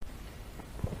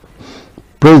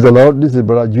Praise the Lord. This is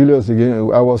Brother Julius again.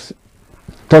 I was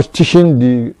teaching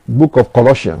the book of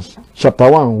Colossians,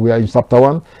 chapter 1. We are in chapter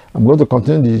 1. I'm going to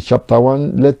continue the chapter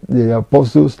 1, let the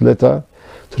apostles' letter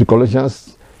to the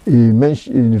Colossians. He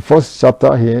mentioned in the first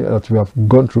chapter here that we have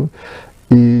gone through,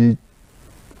 he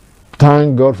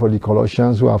thanked God for the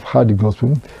Colossians who have heard the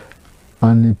gospel,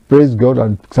 and he praised God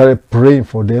and started praying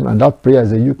for them. And that prayer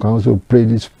is that you can also pray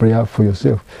this prayer for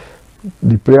yourself.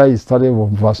 The prayer is started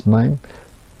from verse 9,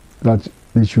 that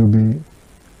it should be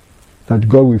that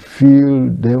God will fill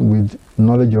them with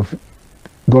knowledge of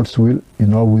God's will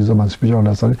in all wisdom and spiritual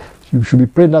understanding. You should be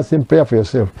praying that same prayer for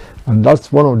yourself, and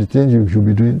that's one of the things you should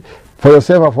be doing for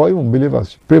yourself and for even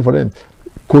believers. Pray for them,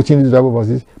 quoting these Bible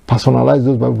verses, personalize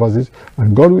those Bible verses,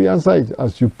 and God will answer it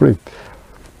as you pray.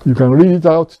 You can read it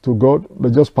out to God,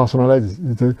 but just personalize it.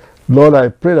 You say, Lord, I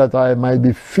pray that I might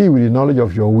be filled with the knowledge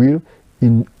of your will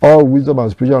in all wisdom and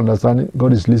spiritual understanding.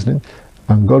 God is listening,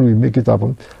 and God will make it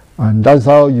happen. And that's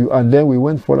how you, and then we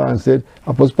went further and said,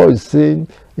 Apostle Paul is saying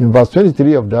in verse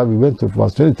 23 of that, we went to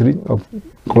verse 23 of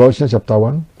Colossians chapter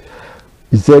 1.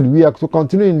 He said, we are to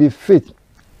continue in the faith,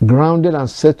 grounded and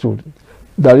settled.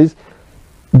 That is,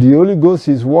 the Holy Ghost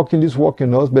is working this work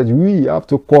in us, but we have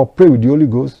to cooperate with the Holy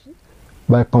Ghost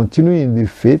by continuing in the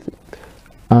faith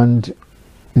and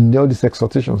in all these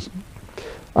exhortations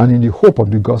and in the hope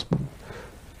of the gospel.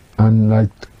 And I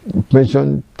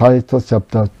mentioned Titus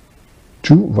chapter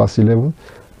 2 verse 11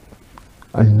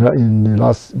 in the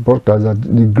last broadcast, that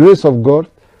the grace of God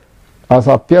has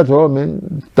appeared to all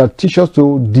men, that teach us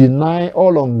to deny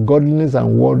all ungodliness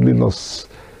and worldly lusts,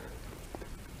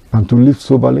 and to live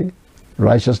soberly,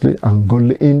 righteously, and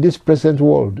godly in this present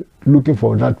world, looking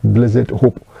for that blessed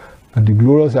hope and the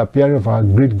glorious appearing of our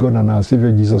great God and our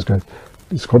Savior Jesus Christ.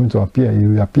 Is coming to appear. He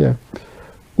will appear.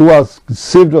 Who has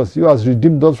saved us, who has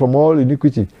redeemed us from all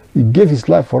iniquity. He gave his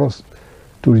life for us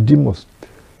to redeem us,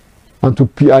 and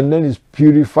then is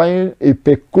purifying a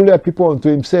peculiar people unto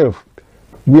himself.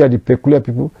 We are the peculiar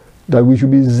people, that we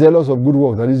should be zealous of good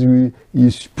works. That is, he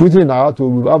is putting in our heart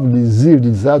to have the zeal, the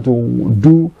desire to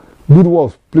do good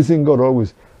works, pleasing God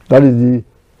always. That is the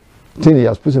thing he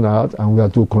has put in our heart, and we are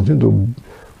to continue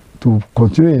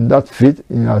in that faith,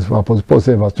 as Apostle Paul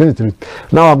said, verse 23.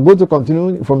 Now I'm going to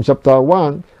continue from chapter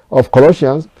 1 of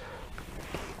Colossians.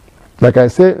 Like I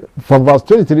said, from verse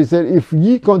 23, it said, if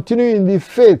ye continue in the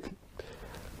faith,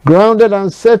 grounded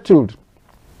and settled,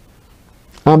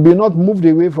 and be not moved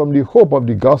away from the hope of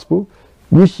the gospel,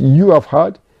 which you have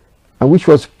heard, and which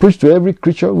was preached to every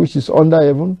creature which is under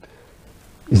heaven.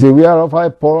 He said, whereof I,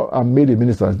 Paul, am made a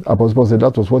minister. Apostle Paul said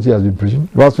that was what he has been preaching.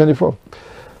 Verse 24.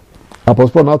 Apostle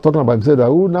Paul now talking about himself, that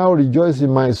who now rejoice in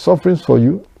my sufferings for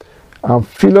you, and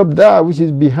fill up that which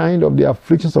is behind of the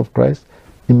afflictions of Christ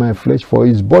in my flesh for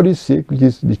his body's sake, which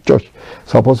is the church.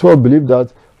 So Apostle Paul believed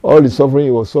that all the suffering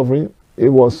he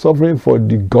was suffering for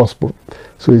the gospel.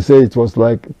 So he said it was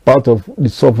like part of the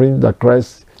suffering that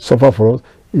Christ suffered for us.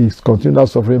 He's continued that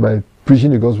suffering by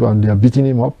preaching the gospel, and they are beating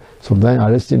him up, sometimes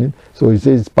arresting him. So he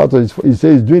says it's part of his, he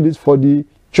says he's doing this for the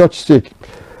church's sake.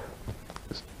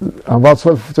 And verse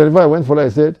 25 went further, he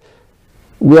said,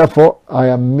 wherefore I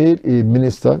am made a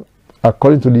minister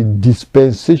according to the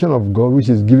dispensation of God, which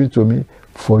is given to me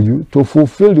for you to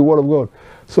fulfill the word of God.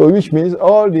 So which means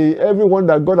everyone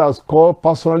that God has called,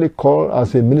 personally called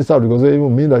as a minister of the gospel,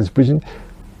 even me that is preaching,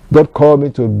 God called me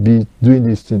to be doing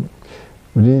this thing.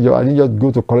 I didn't just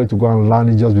go to college to go and learn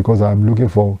it just because I'm looking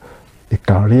for a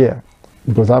career.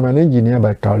 Because I'm an engineer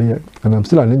by career, and I'm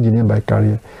still an engineer by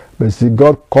career. But see,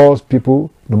 God calls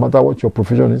people, no matter what your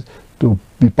profession is, to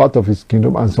be part of his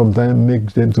kingdom, and sometimes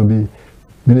makes them to be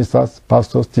ministers,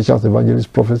 pastors, teachers, evangelists,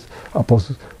 prophets,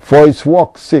 apostles, for his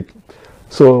work's sake.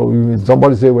 So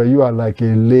somebody say, well, you are like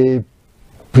a lay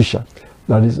preacher.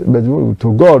 That is, but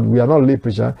to God, we are not lay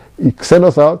preacher. He sent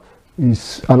us out.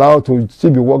 He's allowed to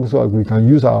still be working so that we can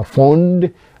use our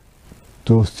fund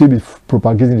to still be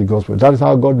propagating the gospel. That is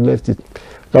how God left it.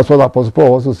 That's what Apostle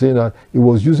Paul also saying, that he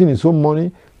was using his own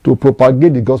money to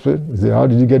propagate the gospel. He said, how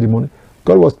did you get the money?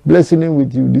 God was blessing him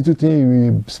with the little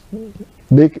thing. We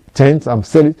make tents and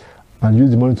sell it and use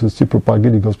the money to still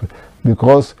propagate the gospel,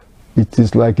 because it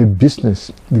is like a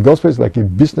business. The gospel is like a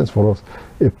business for us,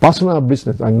 a personal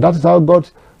business, and that is how God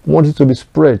wants it to be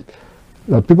spread.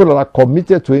 The people that are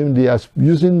committed to him, they are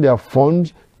using their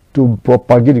funds to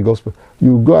propagate the gospel.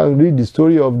 You go and read the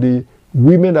story of the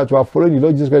women that were following the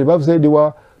Lord Jesus Christ. The Bible said they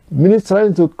were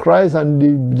ministering to Christ and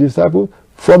the disciples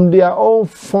from their own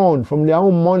fund, from their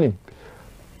own money.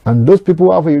 And those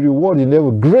people have a reward in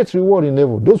heaven, great reward in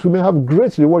heaven. Those women have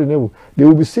great reward in heaven. They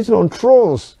will be sitting on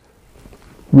thrones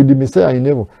with the Messiah in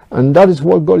heaven. And that is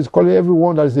what God is calling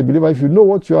everyone that is a believer. If you know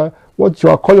what you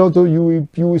are calling onto, you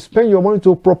will spend your money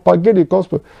to propagate the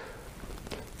gospel.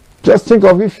 Just think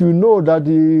of if you know that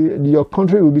your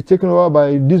country will be taken over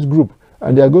by this group,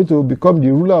 and they are going to become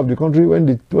the ruler of the country when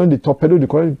they torpedo the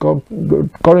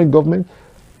current government,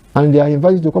 and they are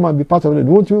invited to come and be part of it.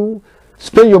 Won't you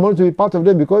spend your money to be part of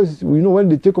them? Because you know when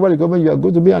they take over the government, you are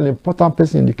going to be an important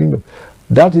person in the kingdom.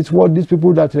 That is what these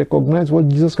people that recognize what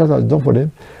Jesus Christ has done for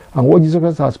them and what Jesus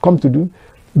Christ has come to do,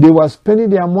 they were spending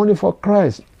their money for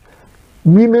Christ.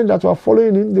 Women that were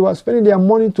following him, they were spending their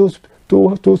money to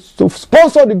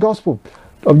sponsor the gospel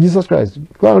of Jesus Christ.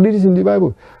 Go and read this in the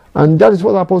Bible. And that is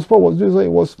what Apostle Paul was doing. So he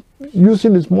was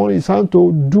using his money, his hand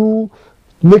to do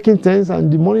making things,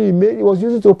 and the money he made, he was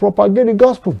using to propagate the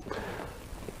gospel.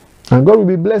 And God will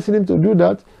be blessing him to do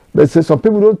that. But some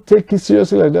people don't take it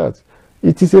seriously like that.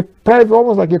 It is a private,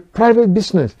 almost like a private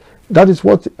business. That is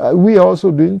what we are also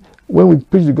doing when we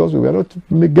preach the gospel. We are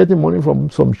not getting money from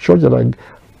some church that are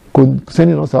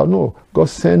sending us out. No, God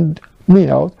sent me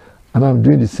out, and I'm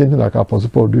doing the same thing like Apostle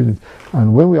Paul doing it.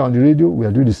 And when we are on the radio, we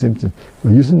are doing the same thing.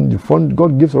 We're using the fund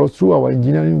God gives us through our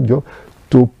engineering job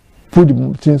to put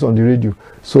the things on the radio.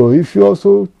 So if you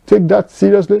also take that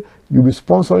seriously, you'll be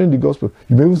sponsoring the gospel.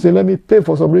 You may even say, let me pay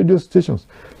for some radio stations.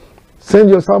 Send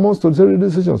your sermons to the radio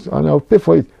stations and I'll pay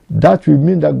for it. That will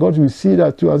mean that God will see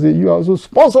that too, as you are also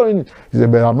sponsoring it. He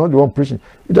said, but I'm not the one preaching.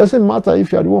 It doesn't matter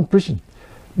if you are the one preaching.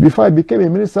 Before I became a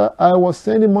minister, I was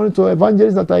sending money to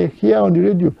evangelists that I hear on the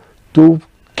radio to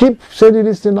keep sending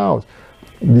this thing out.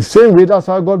 The same way, that's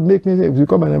how God make me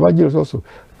become an evangelist also.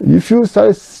 If you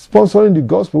start sponsoring the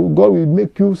gospel, God will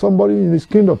make you somebody in his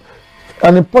kingdom,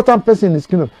 an important person in his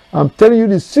kingdom. I'm telling you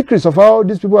the secrets of how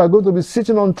these people are going to be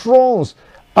sitting on thrones,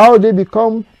 how they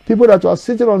become people that are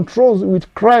sitting on thrones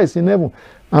with Christ in heaven.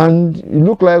 And it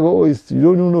look like, oh, you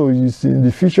don't know, it's in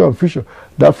the future and future.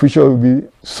 That future will be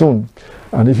soon.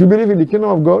 And if you believe in the kingdom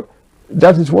of God,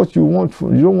 that is what you want.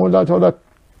 You don't want that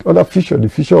other future, the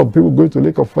future of people going to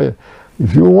lake of fire.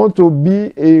 If you want to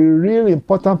be a really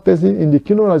important person in the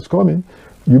kingdom that's coming,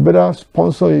 you better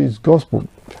sponsor his gospel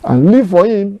and live for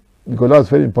him, because that's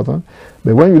very important.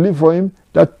 But when you live for him,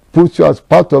 that puts you as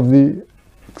part of the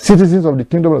citizens of the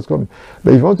kingdom that's coming.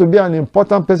 But if you want to be an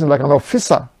important person, like an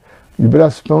officer, you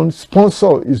better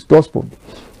sponsor his gospel.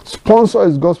 Sponsor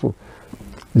his gospel.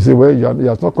 You say, well, you are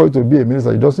not called to be a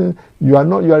minister. When you are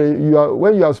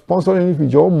sponsoring it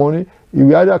with your own money, he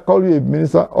will either call you a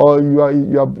minister or you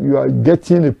are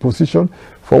getting a position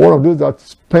for one of those that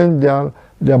spend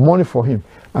their money for him.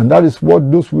 And that is what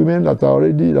those women that were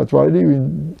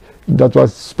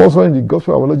sponsoring the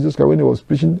gospel of our Lord Jesus Christ when he was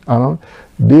preaching around,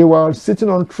 they were sitting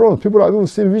on thrones. People have even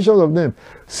seen visions of them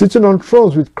sitting on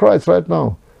thrones with Christ right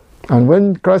now. And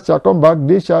when Christ shall come back,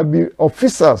 they shall be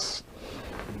officers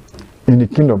in the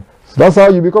kingdom. So that's how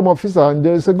you become officer. And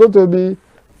there's going to be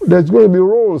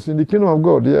roles in the kingdom of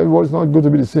God. Everybody's not going to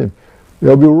be the same. There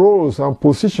will be roles and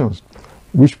positions.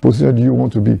 Which position do you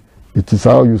want to be? It is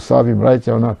how you serve him right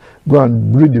here on earth. Go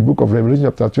and read the book of Revelation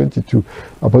chapter 22.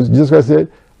 Jesus Christ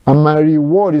said, and my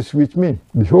reward is with me.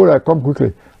 Behold, I come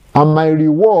quickly. And my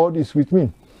reward is with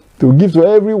me, to give to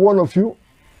every one of you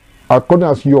according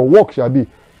as your work shall be.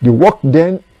 The work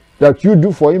then that you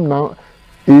do for him now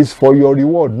is for your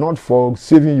reward, not for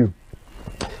saving you.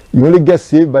 You only get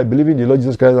saved by believing in the Lord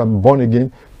Jesus Christ and born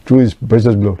again through his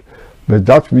precious blood. But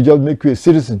that will just make you a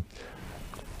citizen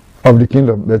of the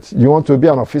kingdom. But you want to be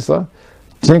an officer,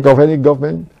 think of any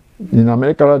government. In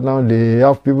America right now, they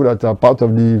have people that are part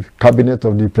of the cabinet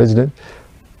of the president.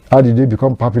 How did they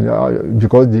become popular?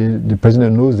 Because the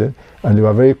president knows them and they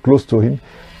were very close to him,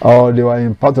 or they were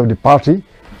in part of the party.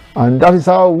 And that is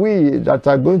how we that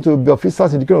are going to be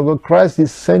officers in the kingdom of God, Christ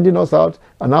is sending us out,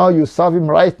 and how you serve him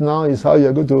right now is how you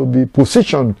are going to be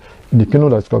positioned in the kingdom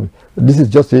that's coming. This is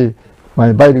just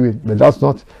by the way, but that's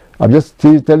not, I'm just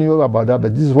telling you about that,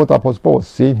 but this is what Apostle Paul was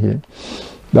saying here,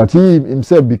 that he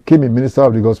himself became a minister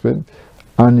of the gospel,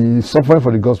 and he's suffering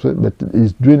for the gospel, but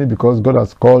he's doing it because God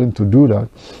has called him to do that,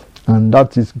 and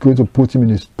that is going to put him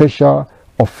in a special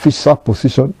officer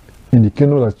position in the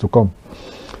kingdom that's to come.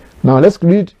 Now let's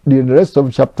read the rest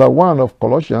of chapter 1 of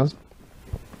Colossians.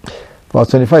 Verse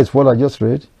 25 is what I just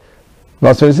read.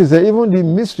 Verse 26 says, even the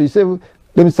mystery,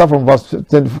 let me start from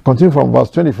continue from verse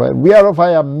 25. Whereof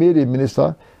I am made a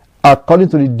minister, according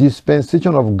to the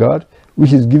dispensation of God,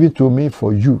 which is given to me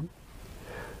for you,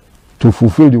 to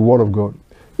fulfill the word of God.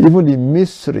 Even the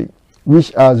mystery, which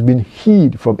has been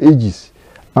hid from ages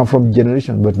and from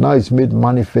generations, but now is made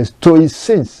manifest to his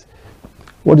saints.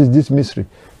 What is this mystery?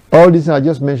 All these I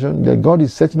just mentioned, that God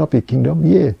is setting up a kingdom.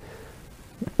 Yeah.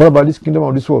 What about this kingdom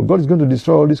of this world? God is going to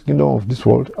destroy all this kingdom of this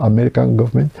world, American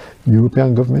government,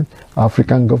 European government,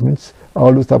 African governments,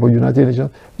 all those type of United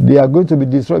Nations. They are going to be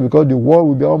destroyed because the world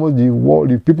will be almost the world,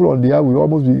 the people on the earth will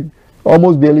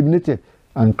almost be eliminated.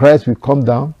 And Christ will come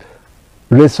down,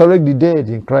 resurrect the dead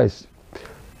in Christ,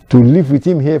 to live with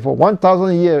him here for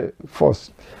 1,000 years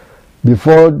first,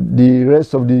 before the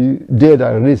rest of the dead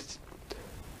are raised.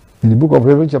 In the book of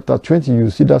Revelation chapter 20, you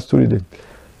see that story there.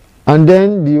 And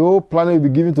then the whole planet will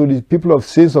be given to the people of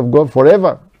saints of God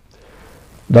forever,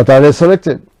 that are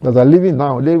resurrected, that are living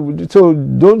now. So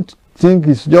don't think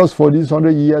it's just for these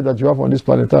 100 years that you have on this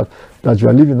planet Earth that you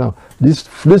are living now. This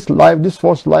first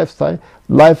lifespan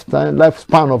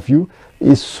of you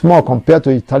is small compared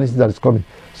to eternity that is coming.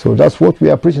 So that's what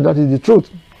we are preaching. That is the truth.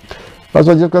 That's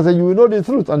what Jesus Christ said. You will know the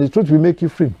truth, and the truth will make you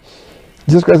free.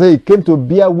 Jesus Christ said he came to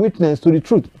bear witness to the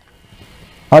truth.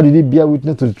 How did he bear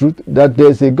witness to the truth? That there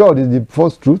is a God is the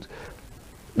first truth.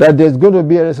 That there's going to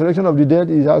be a resurrection of the dead.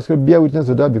 He has to bear witness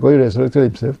to that because he resurrected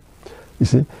himself. You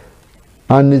see?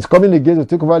 And it's coming again to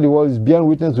take over the world. He's bearing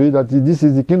witness to it that this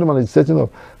is the kingdom and it's setting up.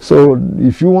 So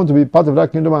if you want to be part of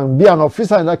that kingdom and be an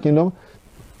officer in that kingdom,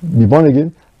 be born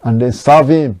again and then serve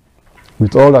him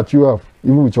with all that you have,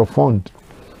 even with your fund,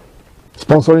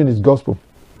 sponsoring his gospel.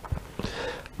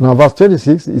 Now verse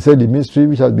 26, he said the mystery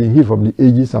which has been hid from the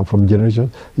ages and from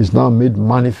generations is now made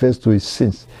manifest to his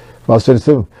saints. Verse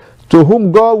 27, to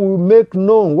whom God will make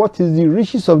known what is the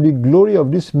riches of the glory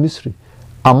of this mystery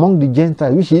among the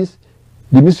Gentiles, which is,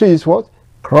 the mystery is what?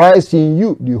 Christ in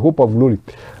you, the hope of glory.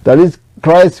 That is,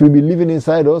 Christ will be living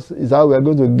inside us, is how we are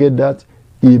going to get that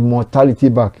immortality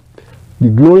back. The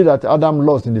glory that Adam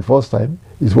lost in the first time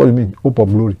is what it means, hope of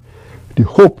glory. The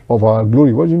hope of our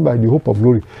glory. What do you mean by the hope of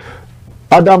glory?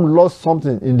 Adam lost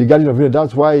something in the Garden of Eden.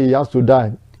 That's why he has to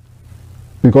die.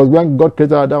 Because when God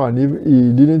created Adam and Eve,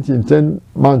 he didn't intend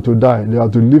man to die. They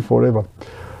have to live forever.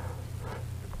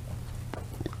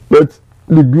 But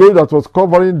the glory that was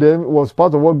covering them was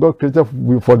part of what God created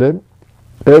for them.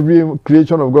 Every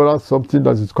creation of God has something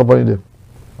that is covering them.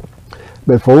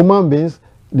 But for human beings,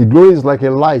 the glory is like a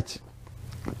light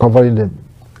covering them.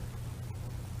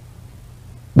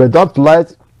 But that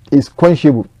light is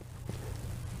quenchable.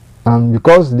 And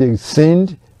because they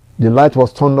sinned, the light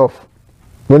was turned off.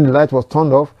 When the light was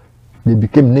turned off, they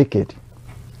became naked.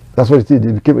 That's what it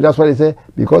is. That's why they say,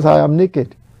 because I am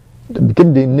naked. They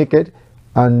became naked.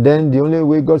 And then the only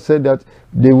way God said that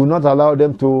they will not allow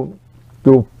them to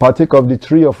partake of the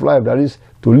tree of life, that is,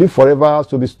 to live forever, has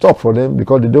to be stopped for them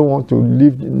because they don't want to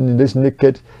live in this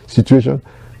naked situation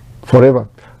forever.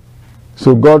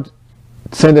 So God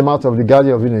send them out of the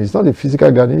Garden of Eden. It's not a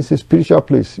physical garden, it's a spiritual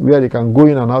place where they can go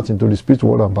in and out into the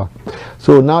spiritual world and back.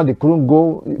 So now they couldn't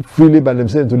go freely by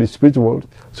themselves into the spiritual world,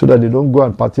 so that they don't go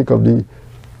and partake of the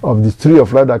tree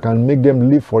of life that can make them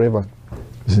live forever.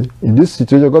 You see? In this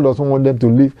situation, God doesn't want them to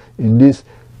live in this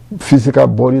physical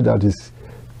body that is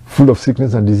full of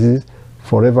sickness and disease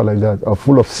forever like that, or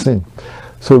full of sin.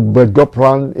 So, but God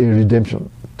planned a redemption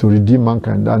to redeem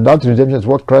mankind, and that redemption is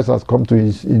what Christ has come to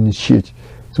initiate,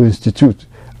 to institute,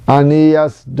 and he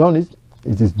has done it.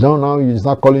 It is done now. He is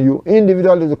not calling you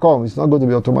individually to come. It's not going to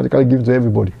be automatically given to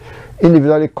everybody.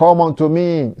 Individually, come unto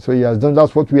me. So he has done.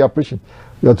 That's what we are preaching.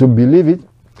 You have to believe it,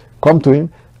 come to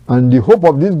him, and the hope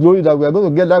of this glory, that we are going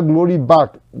to get that glory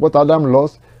back. What Adam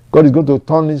lost, God is going to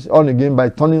turn it on again by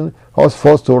turning us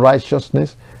first to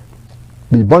righteousness.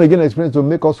 The born again experience to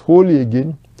make us holy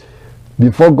again,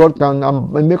 before God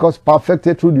can make us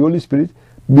perfected through the Holy Spirit,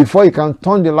 before he can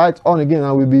turn the light on again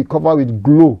and we'll be covered with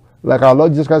glow, like our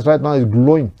Lord Jesus Christ right now is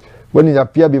glowing. When he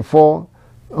appeared before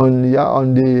in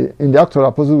the Acts of the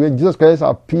Apostles, when Jesus Christ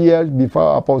appeared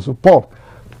before Apostle Paul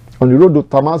on the road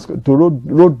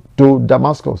to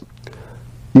Damascus,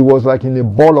 he was like in a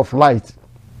ball of light.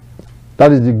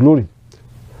 That is the glory.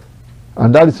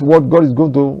 And that is what God is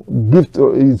going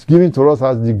to is giving to us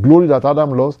as the glory that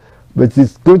Adam lost. But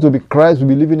it's going to be Christ will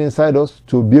be living inside us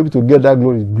to be able to get that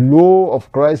glory. Glow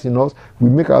of Christ in us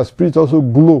will make our spirit also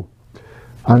glow.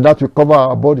 And that will cover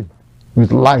our body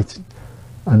with light.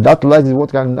 And that light is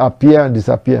what can appear and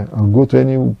disappear and go to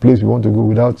any place we want to go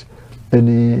without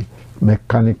any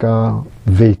mechanical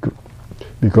vehicle.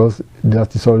 Because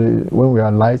that is only when we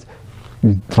are light,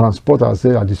 we transport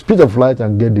ourselves at the speed of light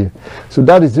and get there. So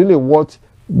that is really what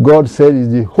God said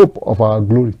is the hope of our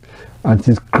glory. And it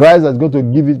is Christ that's going to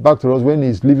give it back to us when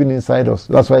he's living inside us.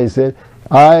 That's why he said,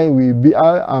 I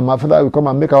and my Father will come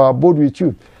and make our abode with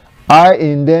you. I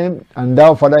in them and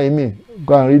thou, Father, in me.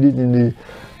 Go and read it in the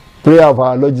prayer of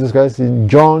our Lord Jesus Christ in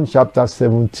John chapter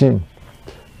 17.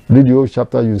 Read the whole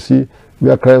chapter, you see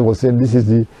where Christ was saying, this is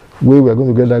the way we are going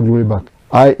to get that glory back.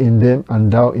 I in them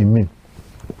and thou in me.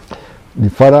 The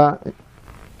Father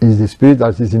is the Spirit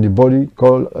that is in the body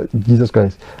called Jesus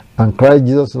Christ. And Christ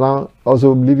Jesus now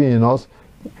also living in us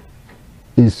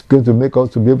is going to make us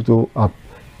to be able to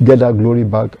get that glory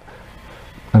back.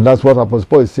 And that's what Apostle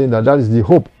Paul is saying, that is the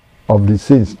hope of the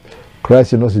saints.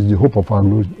 Christ in us is the hope of our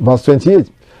glory. Verse 28.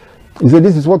 He said,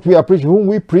 this is what we are preaching, whom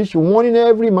we preach, warning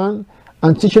every man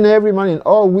and teaching every man in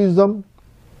all wisdom,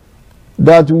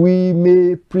 that we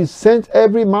may present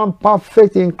every man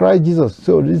perfect in Christ Jesus.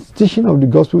 So this teaching of the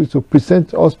gospel is to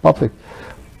present us perfect.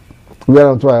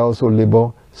 Whereunto I also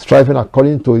labor, striving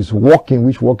according to his working,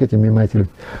 which worketh in me mightily.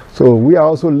 So we are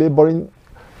also laboring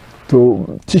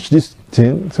to teach this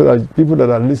thing, so that people that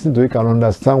are listening to it can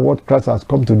understand what Christ has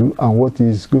come to do and what he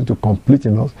is going to complete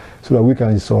in us, so that we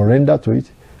can surrender to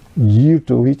it, yield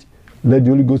to it, let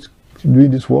the Holy Ghost do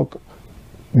this work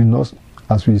in us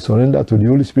as we surrender to the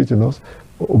Holy Spirit in us,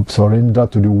 surrender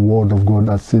to the Word of God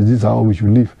that says this is how we should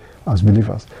live as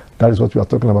believers. That is what we are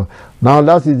talking about. Now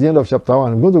that is the end of chapter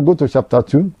 1. I'm going to go to chapter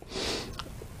 2.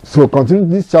 So continue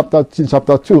this chapter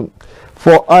 2.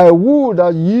 For I would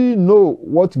that ye know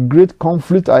what great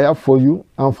conflict I have for you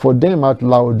and for them at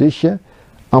Laodicea,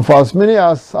 and for as many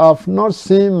as have not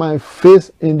seen my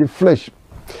face in the flesh.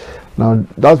 Now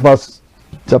that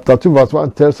chapter 2 verse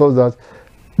 1 tells us that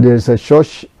there is a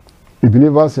church, the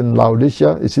believers in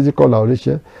Laodicea, a city called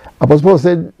Laodicea. Apostle Paul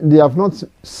said they have not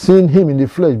seen him in the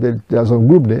flesh, but there's a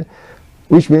group there,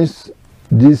 which means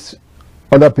these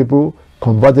other people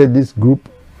converted this group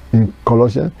in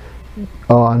Colossians,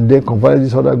 and they converted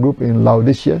this other group in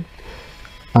Laodicea.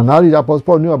 And how did Apostle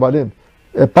Paul knew about them?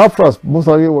 Epaphras, most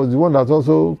likely, was the one that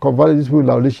also converted these people in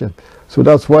Laodicea. So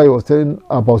that's why he was telling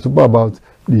Apostle Paul about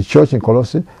the church in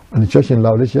Colossae and the church in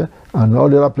Laodicea and all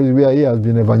the other places where he has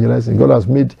been evangelizing. God has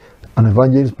made an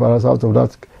evangelist perhaps out of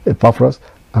that Epaphras,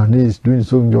 and he is doing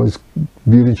so, he's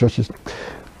building churches.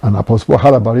 And Apostle Paul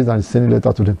heard about it and sent a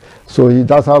letter to them. So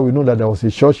that's how we know that there was a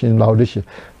church in Laodicea.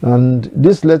 And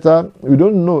this letter, we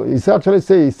don't know. It actually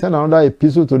says he sent another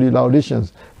epistle to the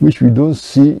Laodiceans, which we don't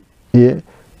see here.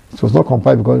 It was not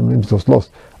compiled because maybe it was lost.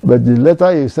 But the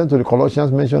letter he sent to the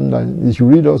Colossians mentioned that you should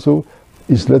read also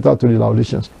his letter to the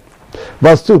Laodiceans.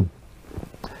 Verse 2.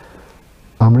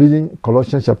 I'm reading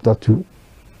Colossians chapter 2.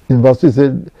 In verse 2 it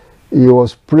said he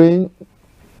was praying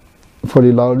for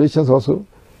the Laodiceans also,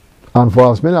 and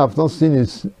for as many have not seen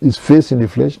his face in the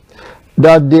flesh,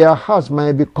 that their hearts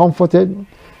might be comforted,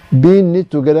 being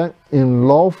knit together in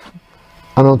love,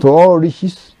 and unto all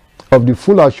riches of the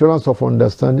full assurance of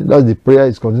understanding. That's the prayer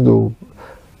he's continuing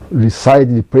to recite,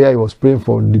 the prayer he was praying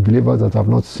for the believers that have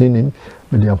not seen him,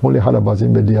 but they have only heard about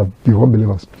him, but they have become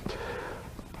believers.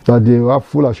 That they have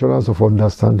full assurance of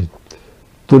understanding,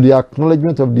 to the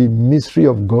acknowledgement of the mystery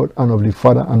of God and of the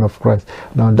Father and of Christ.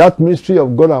 Now that mystery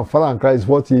of God and Father and Christ is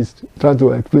what he's trying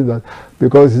to explain, that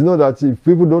because you know that if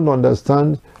people don't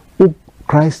understand who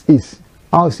Christ is,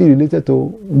 how is he related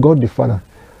to God the Father,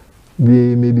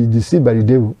 they may be deceived by the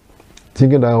devil,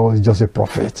 thinking that I was just a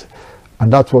prophet.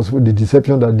 And that was the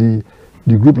deception that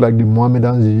the group like the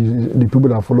Mohammedans, the people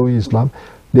that are following Islam,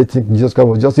 they think Jesus Christ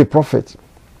was just a prophet.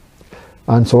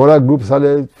 And some other groups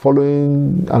started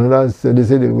following another. They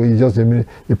said he's just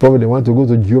a prophet. They want to go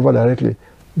to Jehovah directly.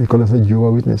 They call themselves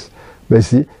Jehovah Witness. But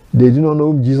see, they do not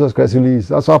know who Jesus Christ really is.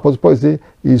 That's why Apostle Paul says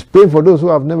he's praying for those who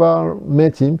have never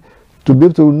met him to be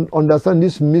able to understand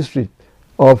this mystery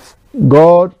of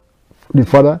God the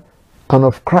Father and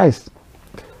of Christ.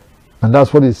 And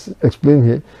that's what is explained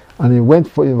here. And he went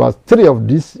for in verse 3 of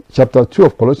this chapter 2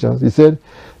 of Colossians. He said,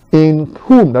 in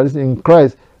whom, that is in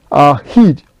Christ, are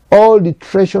hid all the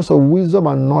treasures of wisdom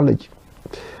and knowledge.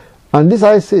 And this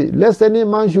I say, lest any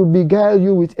man should beguile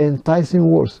you with enticing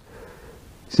words.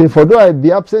 Say, for though I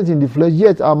be absent in the flesh,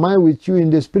 yet am I with you in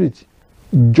the spirit,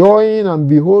 joying and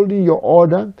beholding your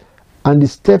order and the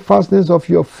steadfastness of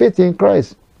your faith in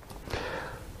Christ.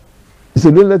 He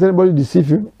said, don't let anybody deceive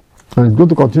you. And he's going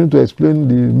to continue to explain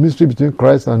the mystery between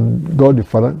Christ and God the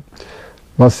Father.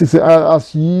 Verse 6 says,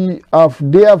 as ye have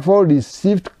therefore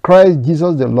received Christ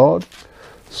Jesus the Lord,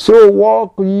 so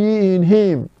walk ye in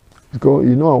him. Because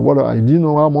you know what I didn't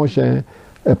know how much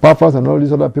Epaphras and all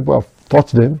these other people have taught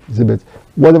them. He said, but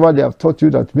whatever they have taught you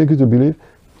that make you to believe,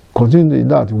 continue in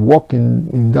that, walk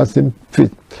in that same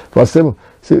faith. Verse 7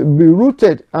 says, be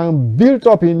rooted and built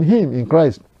up in him, in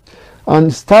Christ, and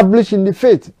established in the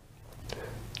faith.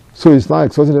 So it's now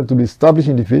exhorting them to be established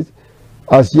in the faith,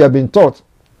 as ye have been taught,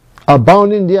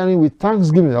 abounding therein with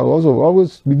thanksgiving. I will also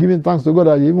always be giving thanks to God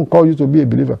that he even called you to be a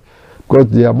believer. Because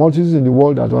there are multitudes in the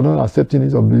world that are not accepting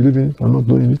it or believing it or not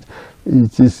doing it.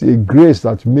 It is a grace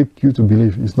that makes you to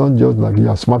believe. It's not just like you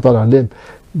are smarter than them.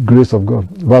 Grace of God.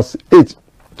 Verse 8.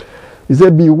 He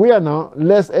said, beware now,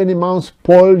 lest any man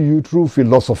spoil you through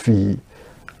philosophy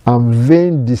and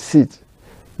vain deceit.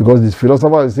 Because this philosopher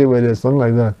will say, well, there's something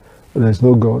like that, there's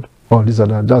no God, or this or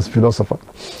that. That's philosopher.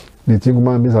 They think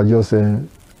human beings are just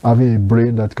having a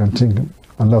brain that can think,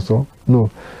 and that's all. No,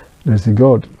 there's a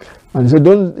God. And he said,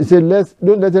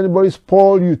 don't let anybody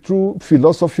spoil you through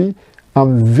philosophy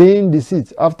and vain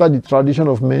deceit, after the tradition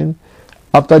of men,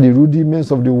 after the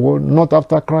rudiments of the world, not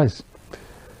after Christ.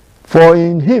 For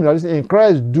in him, that is in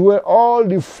Christ, dwell all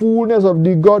the fullness of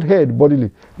the Godhead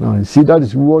bodily. Now, you see, that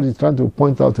is what he's trying to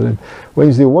point out to them. When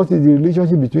you say, what is the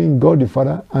relationship between God the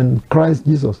Father and Christ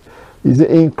Jesus? He said,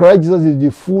 in Christ Jesus is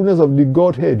the fullness of the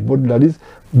Godhead bodily. That is,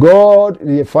 God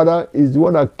the Father is the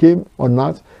one that came on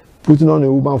earth, putting on a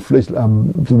human flesh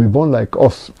to be born like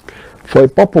us, for a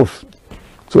purpose,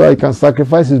 so that he can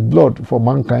sacrifice his blood for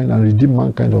mankind and redeem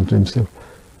mankind unto himself.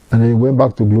 And then he went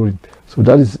back to glory. So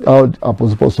that is how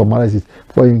Apostle Paul summarizes it.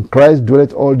 For in Christ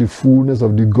dwelleth all the fullness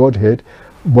of the Godhead.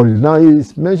 But now he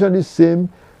is mentioning the same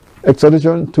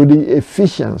exhortation to the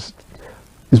Ephesians.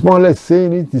 It's more or less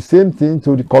saying it the same thing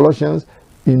to the Colossians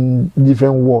in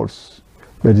different words.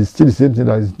 But it's still the same thing,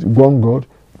 that is one God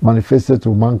manifested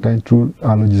to mankind through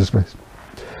our Lord Jesus Christ.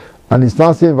 And it's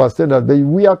now saying verse 10 that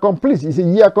we are complete. He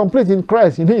said, ye are complete in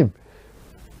Christ, in him.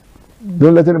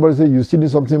 Don't let anybody say you still need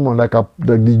something more, like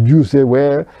the Jews say,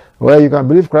 where you can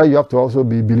believe Christ, you have to also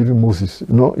be believing Moses.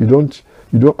 No, you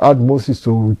don't add Moses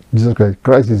to Jesus Christ.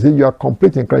 Christ, he said, you are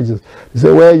complete in Christ Jesus. He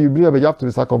said, where you believe, but you have to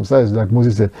be circumcised, like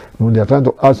Moses said. No, they are trying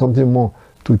to add something more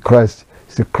to Christ.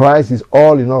 He said, Christ is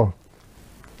all in all.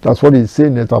 That's what he's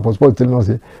saying, that Apostle Paul is telling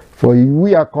us. For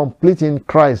we are complete in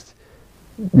Christ,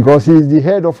 because he is the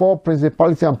head of all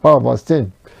principality and power. Verse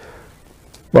 10.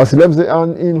 Verse 11 says,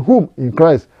 and in whom? In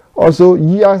Christ. Also,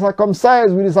 ye are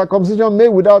circumcised with the circumcision made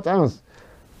without hands,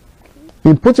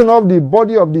 in putting off the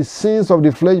body of the sins of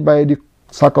the flesh by the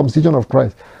circumcision of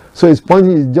Christ. So his point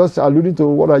is just alluding to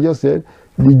what I just said.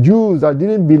 The Jews that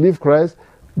didn't believe Christ,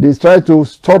 they tried to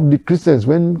stop the Christians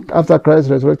after Christ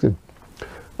resurrected.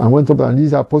 And went up, and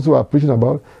these apostles were preaching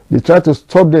about, they tried to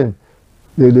stop them.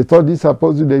 They thought these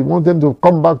apostles, they want them to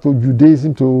come back to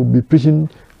Judaism, to be preaching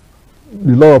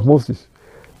the law of Moses.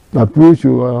 That people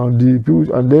should,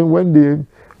 and then when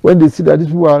they see that these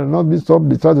people are not being stopped,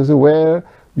 they try to say, well,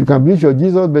 you can believe you're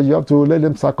Jesus, but you have to let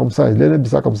them circumcise, let them be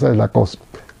circumcised like us,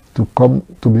 to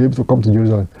be able to come to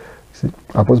Jerusalem. See,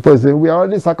 Apostle Paul is saying, we are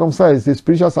already circumcised, it's a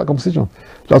spiritual circumcision.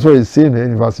 That's what he's saying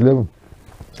in verse 11.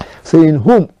 So in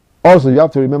whom also, you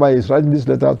have to remember, he's writing this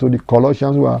letter to the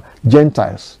Colossians, who are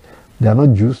Gentiles. They are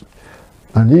not Jews.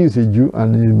 And he is a Jew,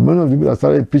 and many of the people that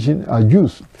started preaching are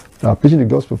Jews. They are preaching the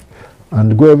gospel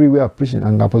and go everywhere preaching.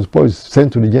 And Apostle Paul is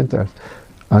sent to the Gentiles.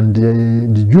 And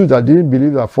the Jews that didn't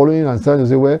believe are following, and starting to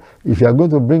say, well, if you are going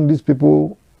to bring these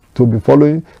people to be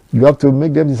following, you have to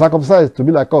make them circumcised to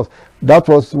be like us. That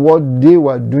was what they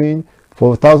were doing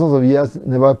for thousands of years,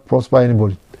 never prosper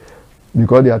anybody.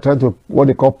 Because they are trying to, what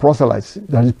they call proselytes.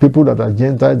 That is people that are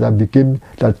Gentiles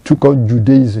that took on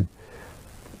Judaism.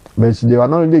 But they were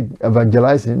not really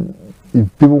evangelizing.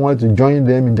 If people wanted to join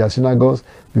them in their synagogues,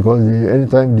 because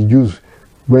anytime the Jews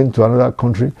went to another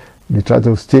country, they tried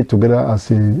to stay together as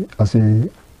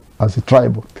a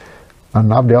tribe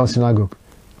and have their own synagogue,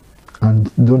 and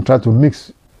don't try to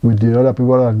mix with the other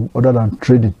people other than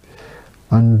trading.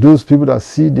 And those people that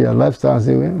see their lifestyle and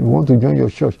say, well, we want to join your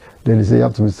church, then they say you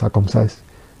have to be circumcised.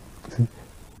 See?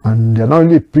 And they're not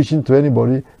really preaching to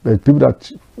anybody, but people that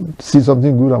see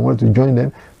something good and want to join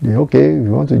them, they okay, if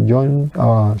you want to join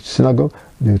our synagogue,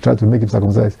 they try to make him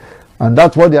circumcised. And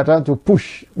that's what they are trying to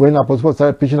push when Apostle Paul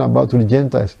started preaching about to the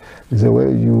Gentiles. They say,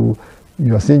 well, you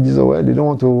are saying Jesus, well, they don't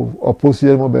want to oppose you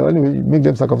anymore, but anyway, make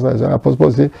them circumcised. And Apostle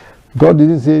Paul said, God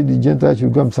didn't say the Gentiles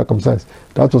should go and circumcised.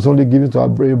 That was only given to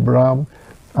Abraham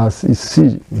as his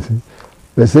seed.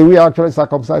 They say we are actually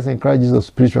circumcised in Christ Jesus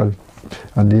spiritually.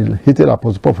 And they hated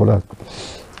Apostle Paul for that.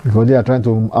 Because they are trying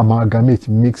to amalgamate,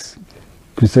 mix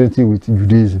Christianity with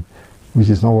Judaism, which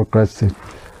is not what Christ said.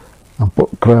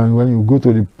 And when you go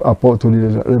to the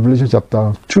Revelation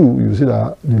chapter 2, you see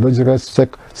that the Lord Jesus Christ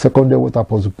seconded what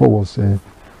Apostle Paul was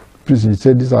preaching. He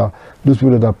said these are those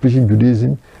people that are preaching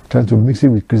Judaism, trying to mix it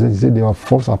with Christianity. He said they are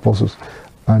false apostles.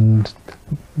 And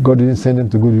God didn't send them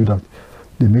to go do that.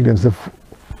 They make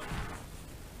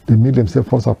themselves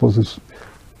false apostles,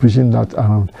 preaching that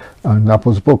around. And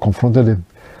Apostle Paul confronted them.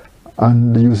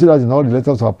 And you see that in all the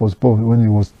letters of Apostle Paul when he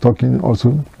was talking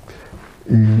also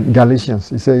in Galatians.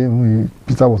 He said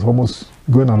Peter was almost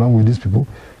going along with these people.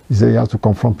 He said he has to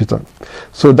confront Peter.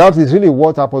 So that is really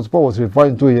what Apostle Paul was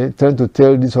referring to here, trying to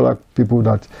tell these other people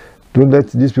that don't let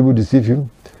these people deceive you.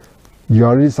 You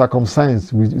are already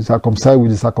circumcised with the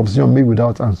circumcision made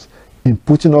without hands, in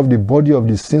putting off the body of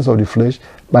the sins of the flesh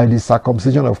by the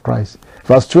circumcision of Christ.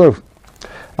 Verse 12.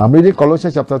 I'm reading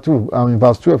Colossians chapter 2. I'm in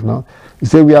verse 12 now. It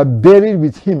says, we are buried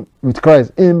with him, with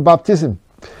Christ, in baptism,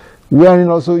 wherein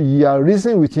also ye are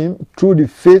risen with him through the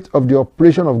faith of the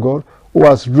operation of God, who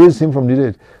has raised him from the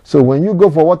dead. So when you go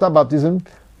for water baptism,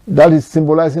 that is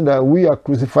symbolizing that we are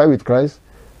crucified with Christ.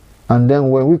 And then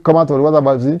when we come out of the water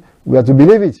baptism, we are to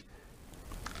believe it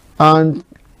and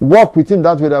walk with him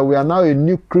that way, that we are now a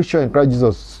new creature in Christ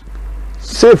Jesus,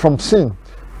 saved from sin,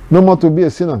 no more to be a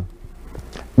sinner.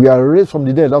 We are raised from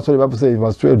the dead. That's what the Bible says in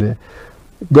verse 12 there.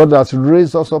 God has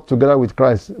raised us up together with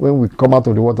Christ when we come out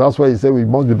of the water. That's why he said we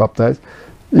must be baptized.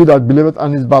 He that believeth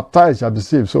and is baptized shall be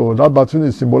saved. So that baptism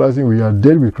is symbolizing we are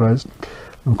dead with Christ.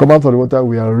 And come out of the water,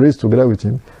 we are raised together with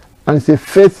him. And it's a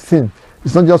faith thing.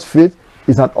 It's not just faith,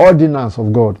 it's an ordinance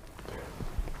of God.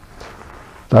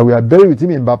 That we are buried with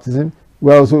him in baptism.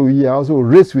 We are also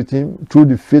raised with him through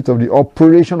the faith of the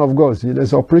operation of God. See,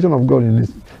 there's operation of God in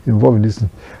this, involved in this thing.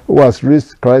 Who has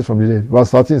raised Christ from the dead. Verse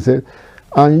 13 says,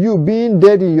 and you being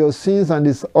dead in your sins and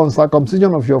the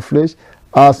uncircumcision of your flesh,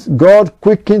 as God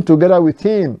quickened together with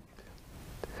him,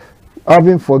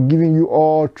 having forgiven you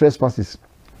all trespasses.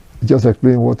 Just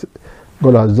explain what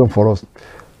God has done for us.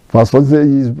 Verse 14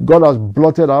 says, God has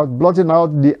blotted out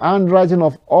the handwriting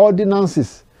of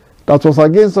ordinances that was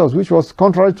against us, which was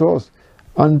contrary to us,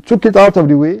 and took it out of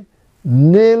the way,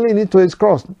 nailing it to his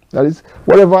cross. That is,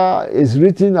 whatever is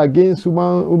written against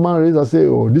human race, I say,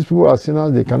 oh, these people are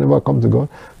sinners, they can never come to God.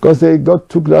 God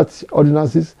took that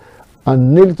ordinances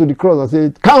and nailed it to the cross. I say,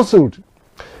 it's cancelled.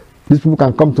 These people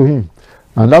can come to him.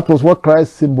 And that was what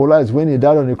Christ symbolized when he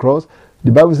died on the cross.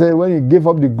 The Bible says when he gave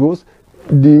up the ghost,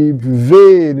 the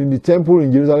veil in the temple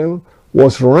in Jerusalem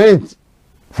was rent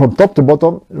from top to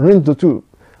bottom, rent to two.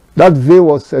 That veil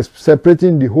was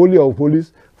separating the Holy of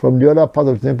Holies from the other part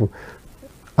of the temple,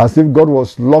 as if God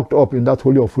was locked up in that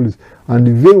Holy of Holies. And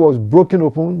the veil was broken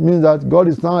open, means that God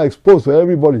is now exposed to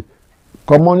everybody.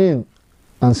 Come on in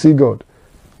and see God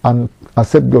and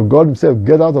accept God. God himself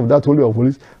get out of that Holy of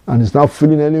Holies and is now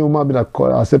filling any human being that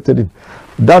accepted him.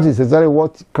 That is exactly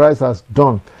what Christ has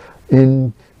done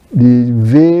in the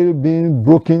veil being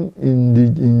broken in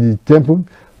the temple,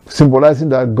 symbolizing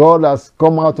that God has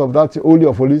come out of that Holy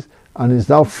of Holies and is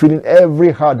now filling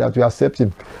every heart that will accept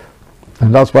him.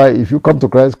 And that's why if you come to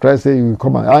Christ, Christ says, you will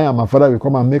come, I and my Father will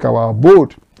come and make our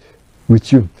abode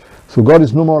with you. So God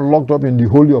is no more locked up in the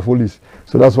Holy of Holies.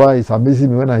 So that's why it's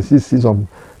amazing me when I see some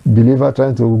believer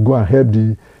trying to go and help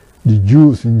the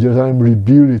Jews in Jerusalem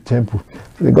rebuild the temple.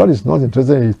 God is not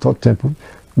interested in the third temple.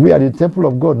 We are the temple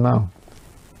of God now.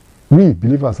 We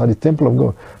believers are the temple of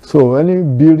God. So any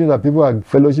building that people are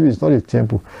fellowship is not a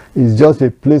temple. It's just a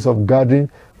place of gathering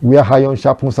where iron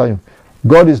sharpens iron.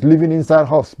 God is living inside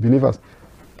us, believers,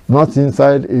 not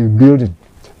inside a building.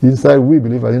 Inside we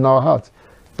believers, in our hearts.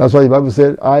 That's why the Bible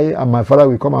said, I and my Father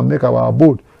will come and make our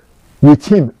abode with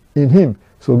him, in him.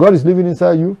 So God is living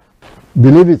inside you.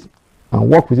 Believe it and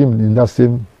walk with him in that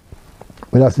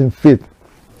same faith.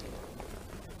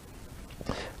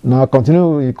 Now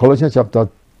continue in Colossians chapter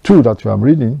 2 that I'm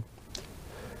reading.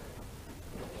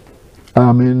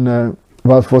 I'm in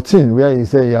verse 14, where he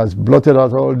says he has blotted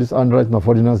out all this handwriting of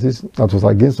ordinances that was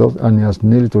against us, and he has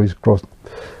nailed it to his cross.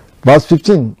 Verse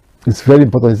 15 is very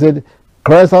important. He said,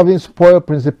 Christ having spoiled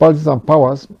principalities and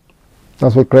powers,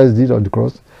 that's what Christ did on the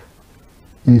cross.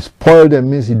 He spoiled them,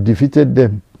 means he defeated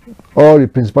them. All the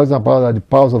principalities and powers are the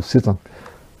powers of Satan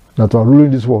that are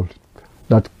ruling this world,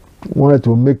 that wanted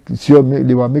to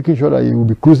they were making sure that he would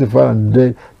be crucified,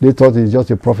 and they thought he's just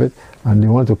a prophet, and they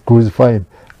wanted to crucify him,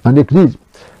 and they did.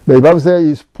 But the Bible says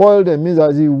he spoiled them, means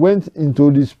that he went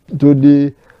into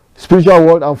the spiritual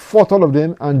world and fought all of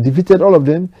them and defeated all of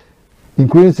them,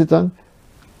 including Satan.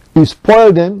 He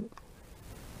spoiled them.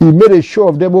 He made a show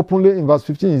of them openly in verse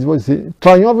 15. Is what he says,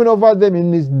 triumphing over them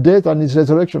in his death and his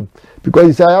resurrection. Because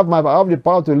he said, I have the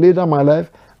power to lay down my life,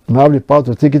 and I have the power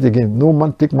to take it again. No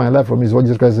man take my life from me, is what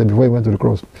Jesus Christ said before he went to the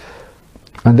cross.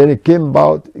 And then he came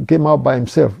out by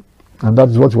himself. And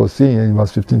that's what he was saying in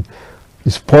verse 15. He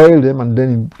spoiled them and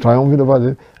then he triumphed over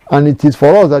them. And it is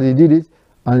for us that he did it.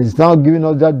 And he's now giving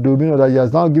us that dominion, that he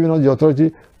has now given us the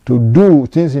authority to do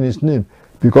things in his name.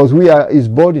 Because we are his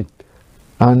body.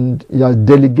 And he has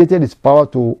delegated his power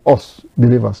to us,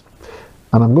 believers.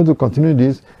 And I'm going to continue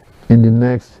this in the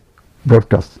next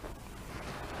broadcast.